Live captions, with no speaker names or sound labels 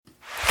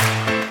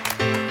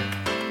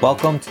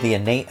Welcome to the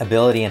Innate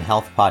Ability and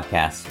Health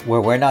Podcast,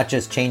 where we're not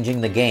just changing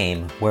the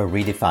game, we're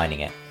redefining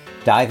it.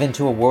 Dive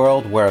into a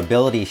world where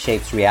ability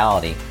shapes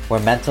reality,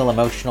 where mental,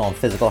 emotional, and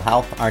physical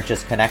health aren't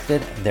just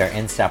connected, they're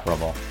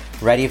inseparable.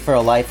 Ready for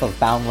a life of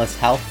boundless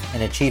health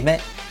and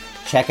achievement?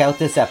 Check out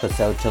this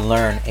episode to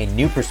learn a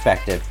new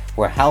perspective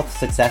where health,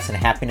 success, and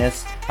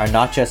happiness are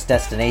not just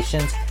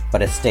destinations,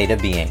 but a state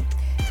of being.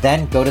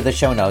 Then go to the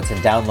show notes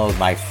and download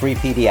my free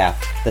PDF,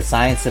 The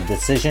Science of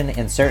Decision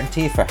and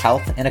Certainty for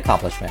Health and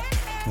Accomplishment.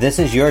 This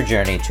is your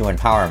journey to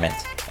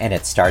empowerment, and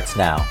it starts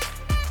now.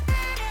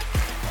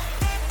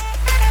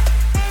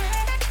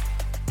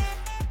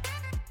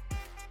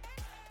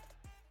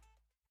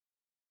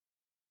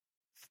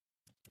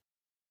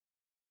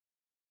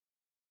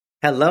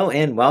 Hello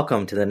and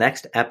welcome to the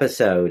next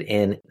episode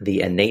in the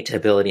Innate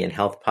Ability and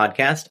Health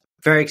Podcast.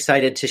 Very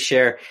excited to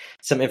share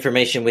some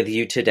information with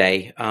you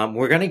today.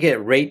 We're going to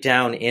get right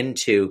down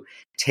into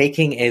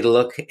taking a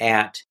look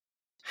at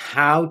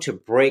how to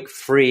break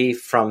free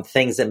from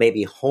things that may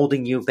be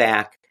holding you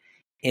back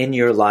in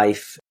your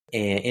life,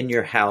 in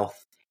your health,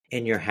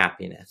 in your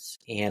happiness.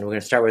 And we're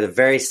going to start with a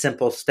very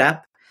simple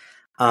step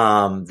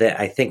that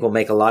I think will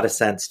make a lot of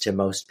sense to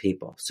most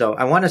people. So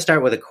I want to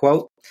start with a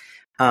quote.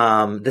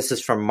 This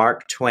is from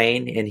Mark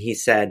Twain, and he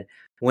said,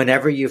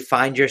 "Whenever you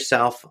find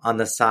yourself on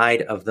the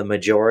side of the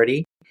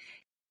majority,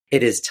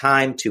 it is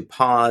time to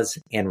pause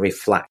and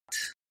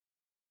reflect."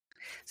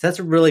 So that's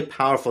a really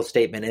powerful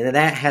statement, and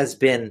that has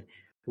been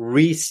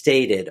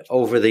restated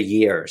over the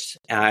years.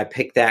 I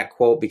picked that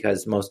quote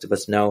because most of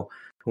us know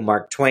who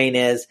Mark Twain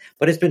is,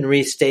 but it's been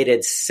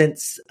restated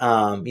since,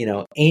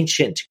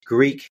 ancient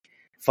Greek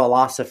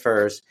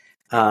philosophers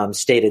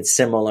stated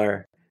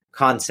similar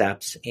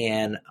concepts,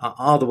 and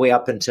all the way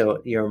up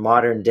into your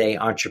modern day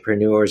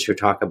entrepreneurs who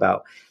talk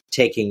about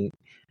taking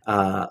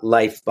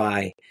life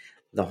by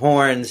the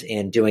horns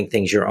and doing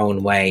things your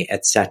own way,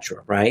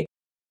 etc., right?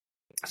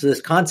 So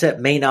this concept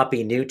may not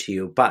be new to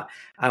you, but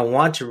I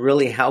want to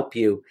really help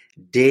you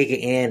dig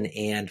in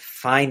and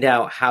find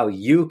out how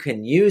you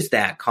can use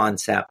that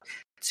concept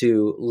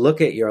to look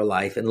at your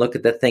life and look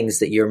at the things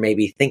that you're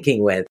maybe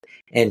thinking with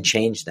and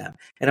change them.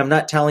 And I'm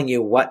not telling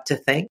you what to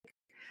think.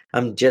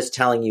 I'm just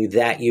telling you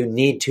that you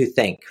need to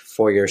think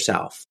for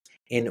yourself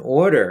in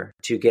order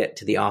to get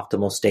to the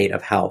optimal state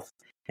of health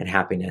and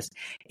happiness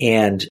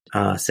and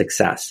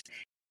success.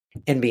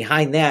 And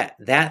behind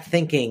that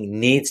thinking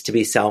needs to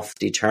be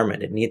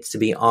self-determined. It needs to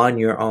be on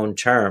your own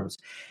terms.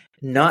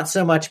 Not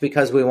so much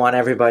because we want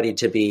everybody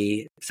to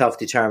be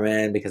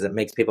self-determined because it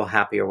makes people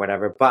happy or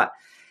whatever, but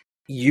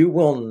you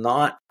will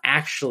not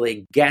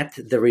actually get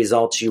the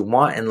results you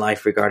want in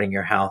life regarding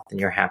your health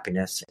and your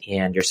happiness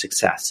and your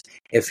success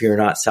if you're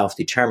not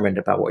self-determined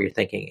about what you're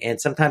thinking.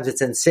 And sometimes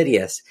it's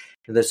insidious.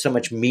 There's so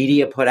much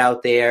media put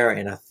out there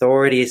and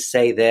authorities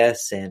say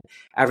this and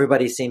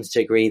everybody seems to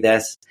agree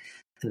this,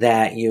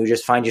 that you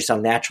just find yourself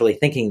naturally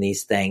thinking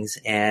these things.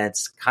 And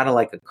it's kind of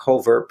like a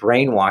covert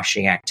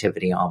brainwashing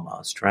activity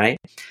almost, right?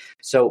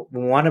 So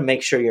we want to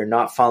make sure you're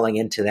not falling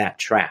into that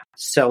trap.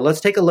 So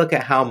let's take a look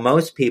at how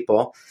most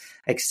people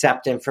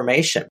accept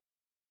information.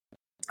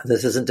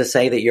 This isn't to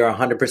say that you're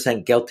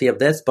 100% guilty of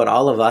this, but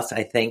all of us,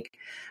 I think,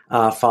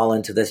 fall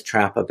into this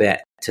trap a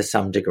bit to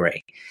some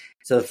degree.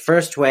 So the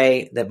first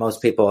way that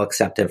most people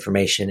accept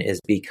information is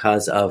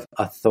because of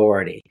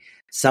authority.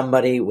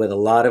 Somebody with a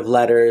lot of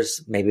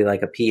letters, maybe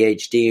like a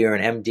PhD or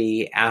an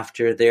MD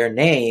after their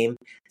name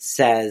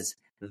says,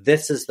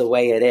 this is the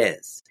way it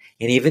is.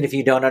 And even if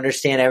you don't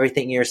understand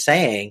everything you're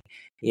saying,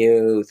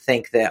 you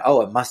think that,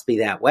 oh, it must be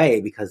that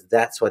way because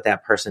that's what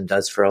that person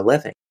does for a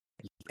living.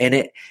 And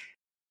it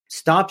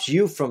stops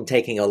you from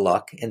taking a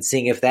look and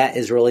seeing if that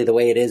is really the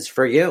way it is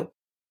for you,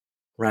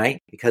 right?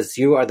 Because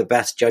you are the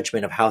best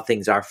judgment of how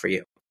things are for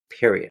you,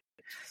 period.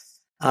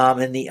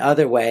 And the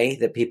other way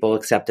that people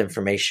accept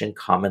information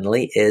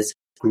commonly is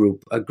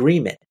group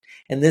agreement.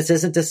 And this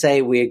isn't to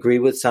say we agree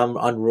with some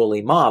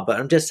unruly mob, but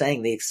I'm just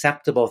saying the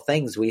acceptable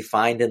things we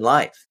find in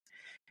life.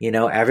 You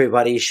know,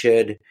 everybody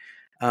should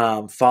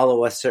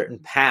follow a certain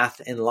path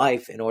in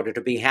life in order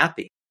to be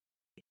happy.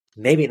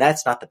 Maybe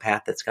that's not the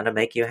path that's going to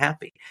make you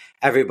happy.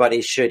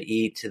 Everybody should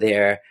eat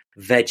their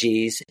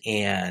veggies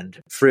and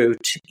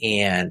fruit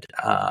and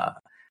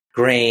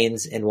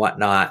grains and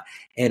whatnot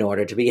in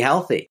order to be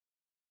healthy,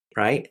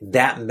 right?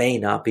 That may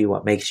not be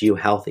what makes you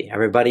healthy.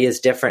 Everybody is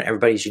different.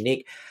 Everybody's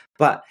unique.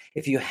 But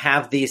if you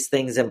have these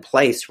things in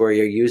place where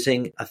you're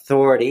using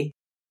authority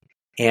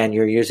and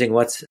you're using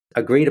what's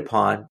agreed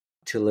upon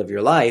to live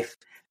your life,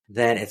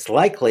 then it's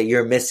likely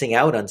you're missing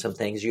out on some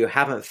things. You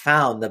haven't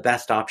found the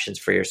best options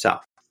for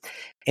yourself.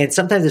 And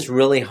sometimes it's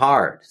really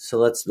hard. So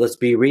let's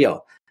be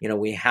real. You know,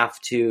 we have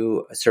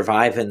to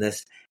survive in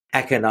this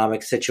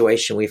economic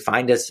situation we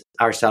find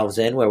ourselves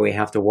in where we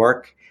have to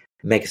work,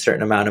 make a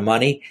certain amount of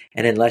money.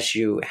 And unless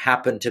you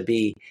happen to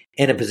be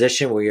in a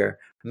position where you're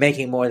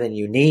making more than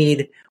you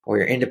need or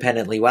you're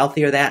independently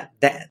wealthy or that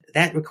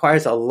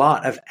requires a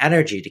lot of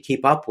energy to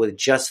keep up with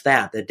just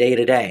that, the day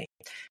to day.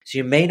 So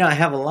you may not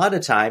have a lot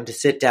of time to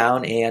sit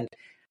down and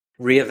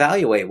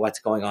reevaluate what's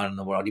going on in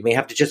the world. You may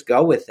have to just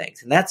go with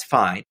things, and that's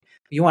fine.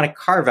 You want to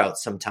carve out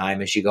some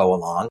time as you go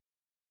along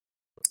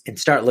and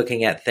start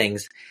looking at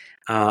things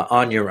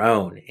on your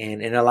own,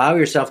 and allow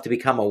yourself to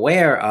become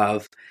aware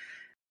of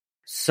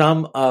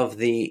some of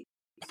the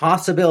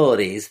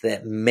possibilities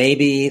that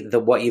maybe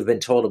what you've been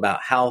told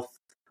about health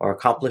or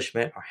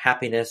accomplishment or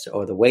happiness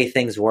or the way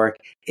things work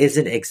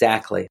isn't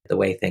exactly the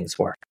way things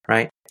work,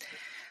 right?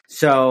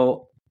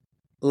 So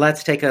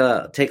let's take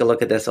a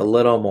look at this a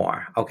little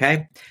more,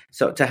 okay?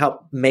 So to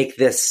help make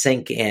this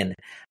sink in,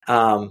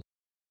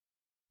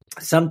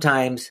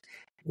 sometimes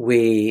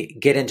we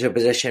get into a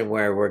position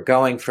where we're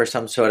going for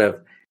some sort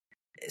of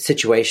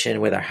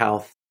situation with our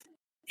health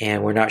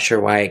and we're not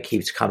sure why it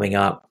keeps coming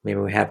up. Maybe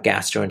we have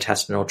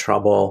gastrointestinal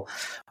trouble,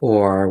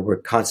 or we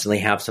constantly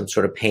have some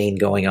sort of pain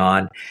going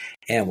on,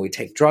 and we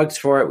take drugs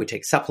for it, we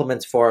take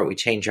supplements for it, we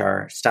change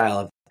our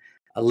style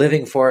of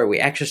living for it, we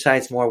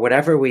exercise more,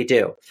 whatever we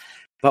do.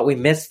 But we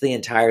miss the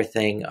entire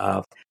thing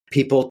of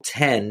people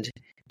tend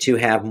to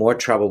have more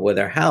trouble with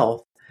their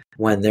health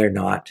when they're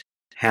not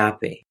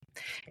happy.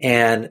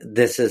 And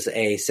this is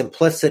a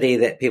simplicity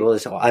that people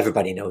just say, well,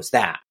 everybody knows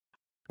that.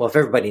 Well, if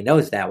everybody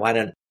knows that, why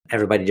don't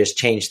everybody just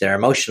change their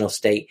emotional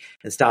state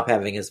and stop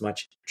having as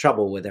much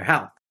trouble with their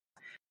health?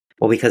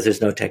 Well, because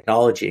there's no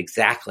technology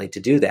exactly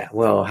to do that.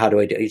 Well, how do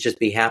I do it? You just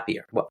be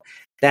happier. Well,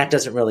 that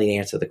doesn't really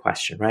answer the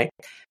question, right?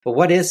 But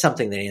what is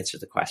something that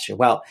answers the question?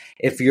 Well,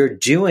 if you're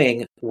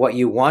doing what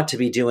you want to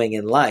be doing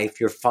in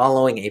life, you're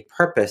following a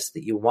purpose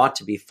that you want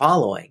to be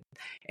following,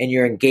 and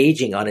you're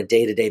engaging on a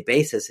day-to-day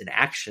basis in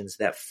actions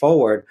that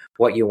forward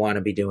what you want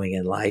to be doing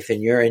in life,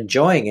 and you're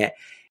enjoying it,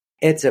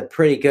 it's a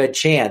pretty good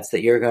chance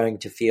that you're going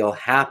to feel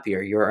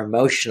happier. Your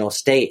emotional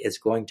state is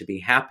going to be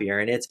happier.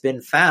 And it's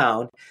been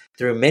found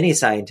through many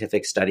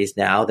scientific studies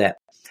now that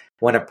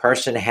when a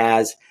person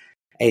has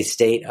a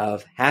state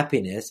of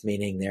happiness,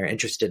 meaning they're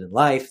interested in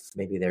life,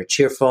 maybe they're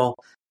cheerful,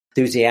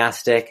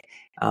 enthusiastic,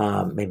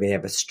 maybe they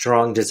have a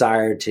strong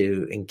desire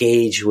to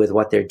engage with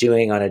what they're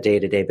doing on a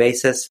day-to-day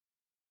basis,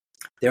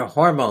 their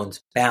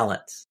hormones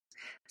balance.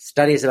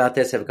 Studies about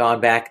this have gone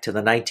back to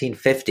the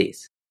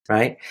 1950s.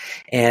 Right?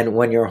 And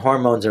when your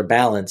hormones are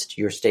balanced,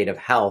 your state of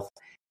health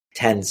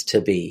tends to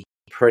be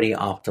pretty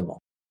optimal,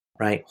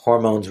 right?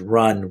 Hormones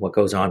run what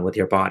goes on with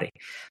your body.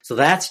 So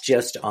that's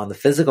just on the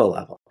physical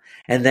level.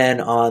 And then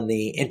on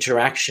the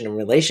interaction and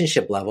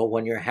relationship level,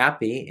 when you're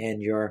happy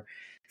and you're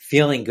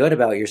feeling good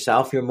about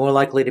yourself, you're more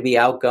likely to be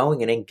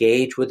outgoing and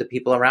engage with the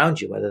people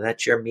around you, whether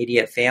that's your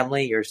immediate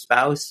family, your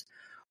spouse,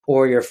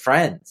 or your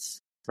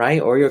friends,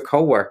 right? Or your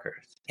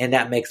coworkers. And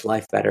that makes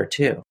life better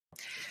too.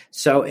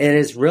 So it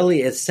is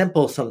really as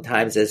simple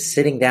sometimes as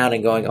sitting down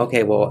and going,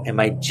 okay, well, am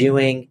I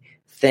doing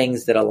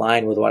things that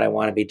align with what I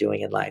want to be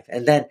doing in life?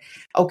 And then,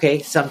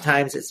 okay,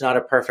 sometimes it's not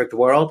a perfect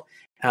world.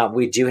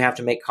 We do have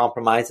to make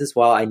compromises.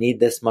 Well, I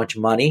need this much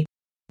money,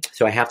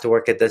 so I have to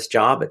work at this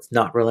job. It's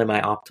not really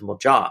my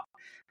optimal job.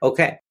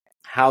 Okay,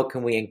 how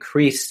can we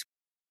increase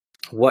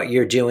what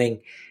you're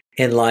doing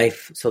in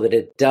life so that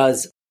it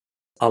does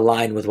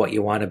align with what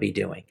you want to be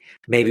doing?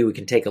 Maybe we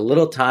can take a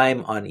little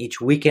time on each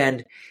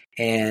weekend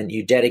and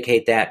you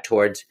dedicate that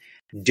towards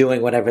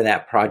doing whatever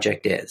that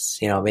project is.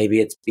 You know, maybe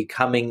it's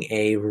becoming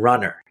a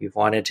runner. You've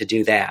wanted to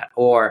do that,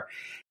 or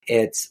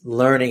it's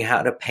learning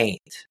how to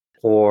paint,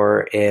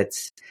 or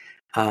it's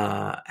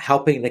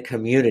helping the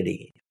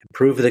community,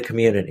 improve the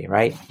community,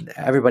 right?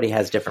 Everybody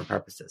has different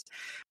purposes.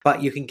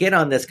 But you can get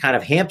on this kind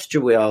of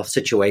hamster wheel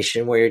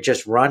situation where you're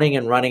just running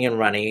and running and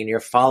running, and you're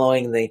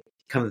following the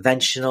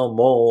conventional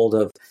mold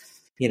of,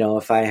 you know,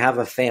 if I have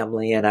a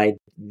family and I,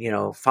 you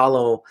know,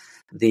 follow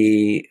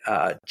the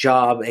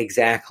job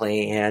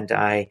exactly and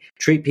I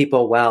treat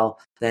people well,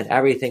 then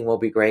everything will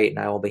be great and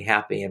I will be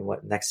happy. And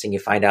what next thing you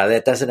find out,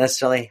 that doesn't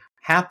necessarily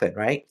happen,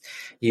 right?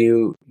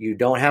 You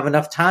don't have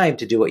enough time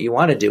to do what you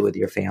want to do with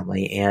your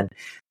family, and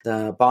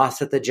the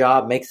boss at the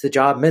job makes the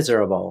job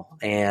miserable,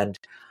 and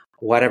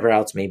whatever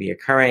else may be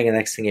occurring. And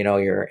next thing you know,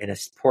 you're in a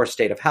poor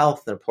state of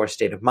health and a poor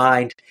state of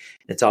mind.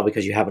 And it's all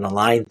because you haven't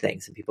aligned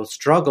things. And people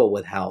struggle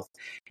with health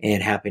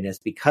and happiness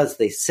because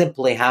they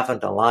simply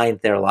haven't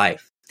aligned their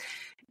life.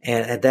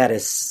 And that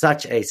is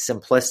such a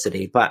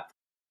simplicity, but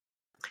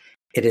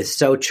it is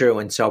so true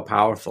and so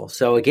powerful.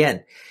 So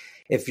again,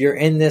 if you're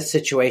in this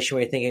situation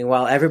where you're thinking,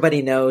 well,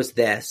 everybody knows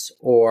this,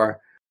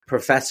 or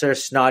Professor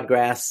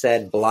Snodgrass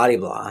said blah, blah,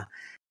 blah,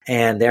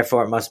 and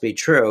therefore it must be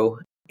true,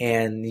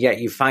 and yet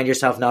you find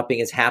yourself not being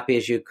as happy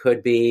as you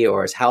could be,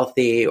 or as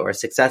healthy, or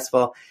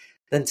successful,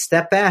 then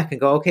step back and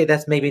go, okay,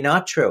 that's maybe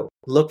not true.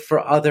 Look for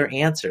other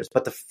answers.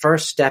 But the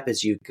first step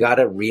is you got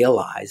to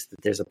realize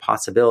that there's a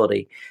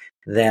possibility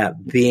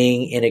that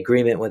being in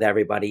agreement with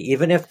everybody,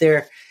 even if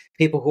they're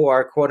people who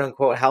are quote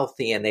unquote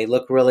healthy and they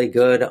look really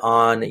good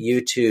on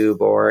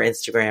YouTube or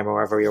Instagram or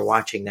wherever you're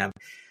watching them,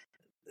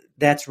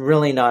 that's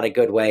really not a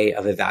good way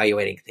of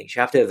evaluating things.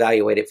 You have to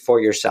evaluate it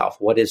for yourself.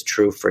 What is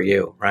true for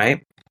you,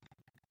 right?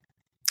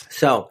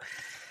 So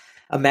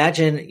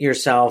imagine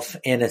yourself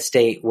in a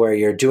state where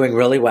you're doing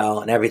really well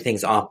and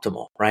everything's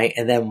optimal, right?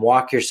 And then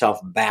walk yourself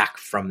back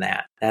from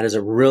that. That is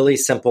a really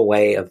simple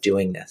way of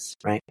doing this,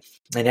 right?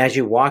 And as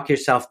you walk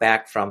yourself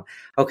back from,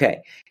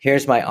 okay,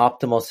 here's my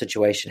optimal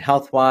situation,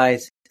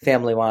 health-wise,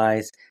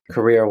 family-wise,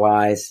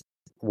 career-wise,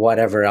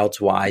 whatever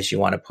else wise you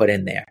want to put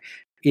in there.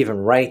 Even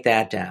write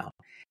that down.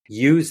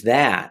 Use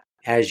that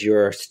as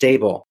your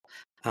stable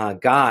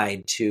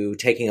guide to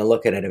taking a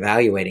look at and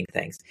evaluating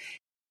things.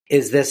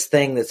 Is this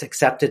thing that's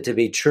accepted to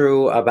be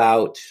true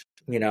about,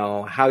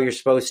 how you're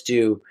supposed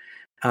to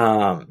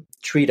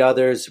treat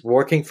others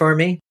working for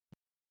me?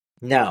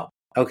 No.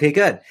 Okay,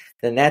 good.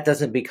 Then that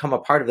doesn't become a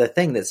part of the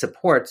thing that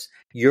supports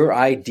your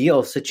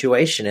ideal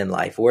situation in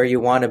life, where you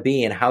want to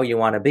be and how you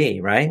want to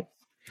be, right?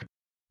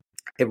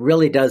 It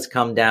really does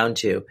come down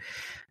to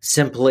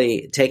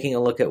simply taking a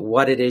look at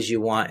what it is you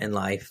want in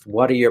life,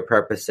 what are your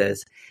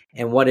purposes,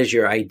 and what is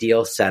your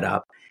ideal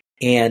setup,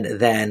 and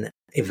then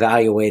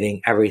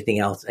evaluating everything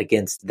else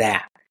against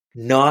that,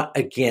 not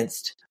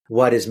against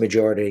what is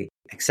majority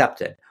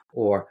accepted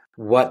or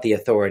what the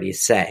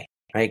authorities say,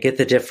 right? Get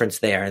the difference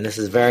there. And this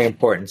is very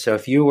important. So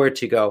if you were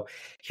to go,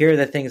 here are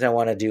the things I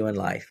want to do in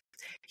life.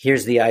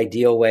 Here's the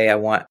ideal way I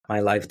want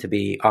my life to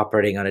be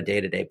operating on a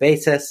day-to-day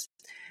basis.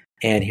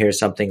 And here's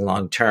something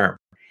long-term.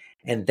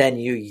 And then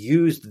you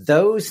use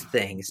those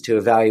things to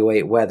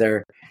evaluate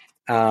whether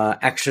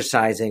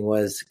exercising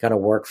was going to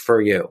work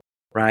for you,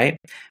 right?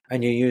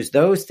 And you use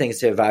those things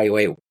to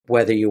evaluate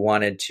whether you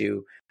wanted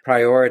to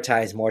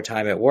prioritize more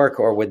time at work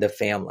or with the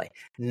family.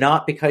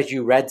 Not because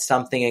you read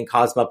something in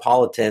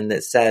Cosmopolitan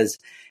that says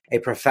a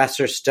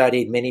professor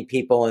studied many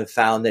people and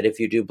found that if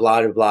you do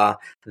blah, blah, blah,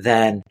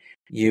 then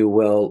you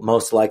will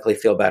most likely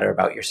feel better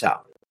about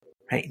yourself.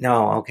 Right?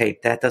 No, okay,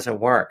 that doesn't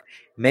work.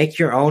 Make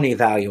your own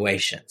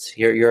evaluations.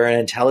 You're an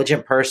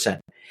intelligent person,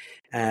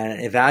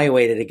 and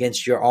evaluate it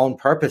against your own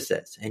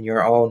purposes and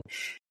your own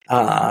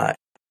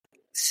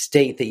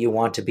state that you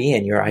want to be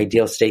in, your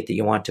ideal state that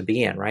you want to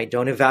be in, right?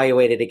 Don't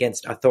evaluate it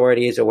against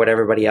authorities or what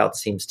everybody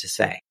else seems to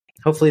say.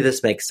 Hopefully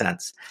this makes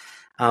sense.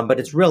 But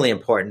it's really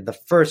important. The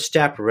first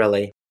step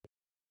really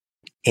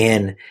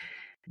in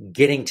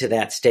getting to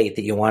that state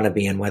that you want to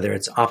be in, whether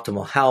it's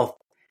optimal health,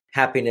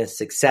 happiness,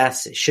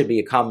 success, it should be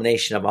a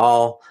combination of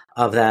all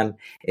of them,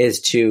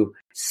 is to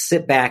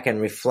sit back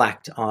and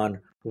reflect on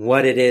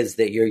what it is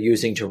that you're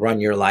using to run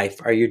your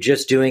life. Are you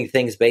just doing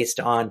things based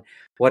on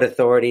what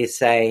authorities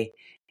say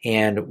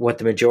and what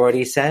the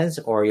majority says,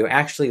 or are you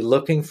actually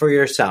looking for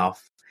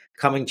yourself,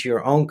 coming to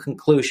your own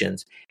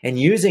conclusions and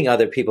using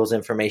other people's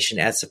information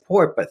as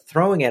support, but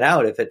throwing it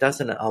out if it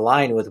doesn't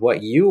align with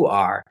what you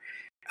are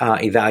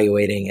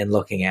evaluating and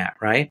looking at,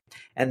 right?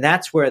 And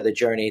that's where the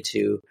journey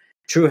to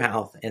true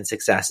health and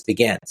success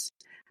begins.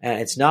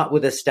 It's not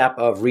with a step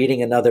of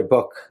reading another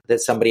book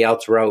that somebody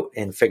else wrote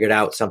and figured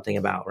out something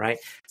about, right?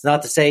 It's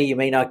not to say you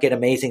may not get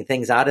amazing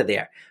things out of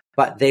there,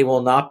 but they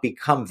will not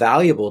become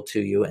valuable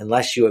to you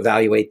unless you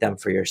evaluate them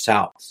for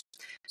yourselves.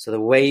 So the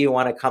way you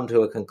want to come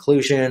to a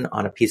conclusion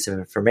on a piece of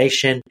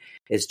information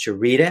is to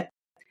read it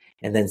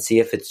and then see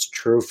if it's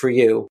true for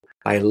you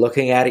by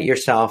looking at it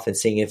yourself and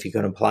seeing if you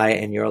can apply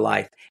it in your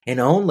life. And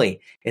only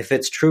if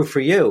it's true for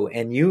you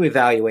and you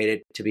evaluate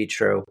it to be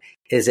true,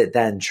 is it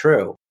then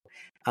true?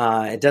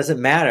 It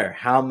doesn't matter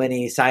how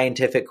many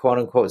scientific quote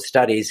unquote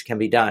studies can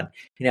be done.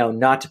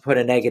 Not to put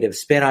a negative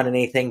spin on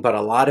anything, but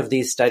a lot of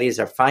these studies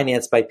are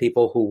financed by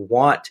people who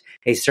want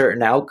a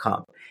certain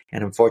outcome.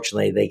 And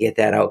unfortunately, they get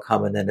that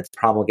outcome and then it's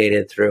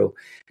promulgated through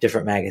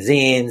different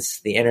magazines,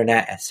 the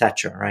internet,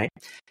 etc. Right?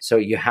 So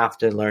you have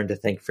to learn to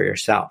think for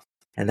yourself.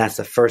 And that's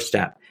the first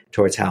step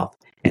towards health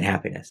and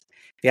happiness.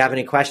 If you have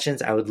any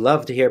questions, I would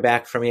love to hear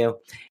back from you.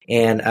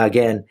 And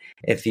again,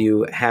 if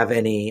you have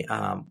any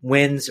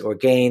wins or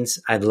gains,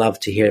 I'd love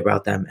to hear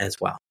about them as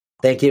well.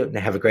 Thank you and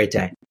have a great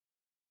day.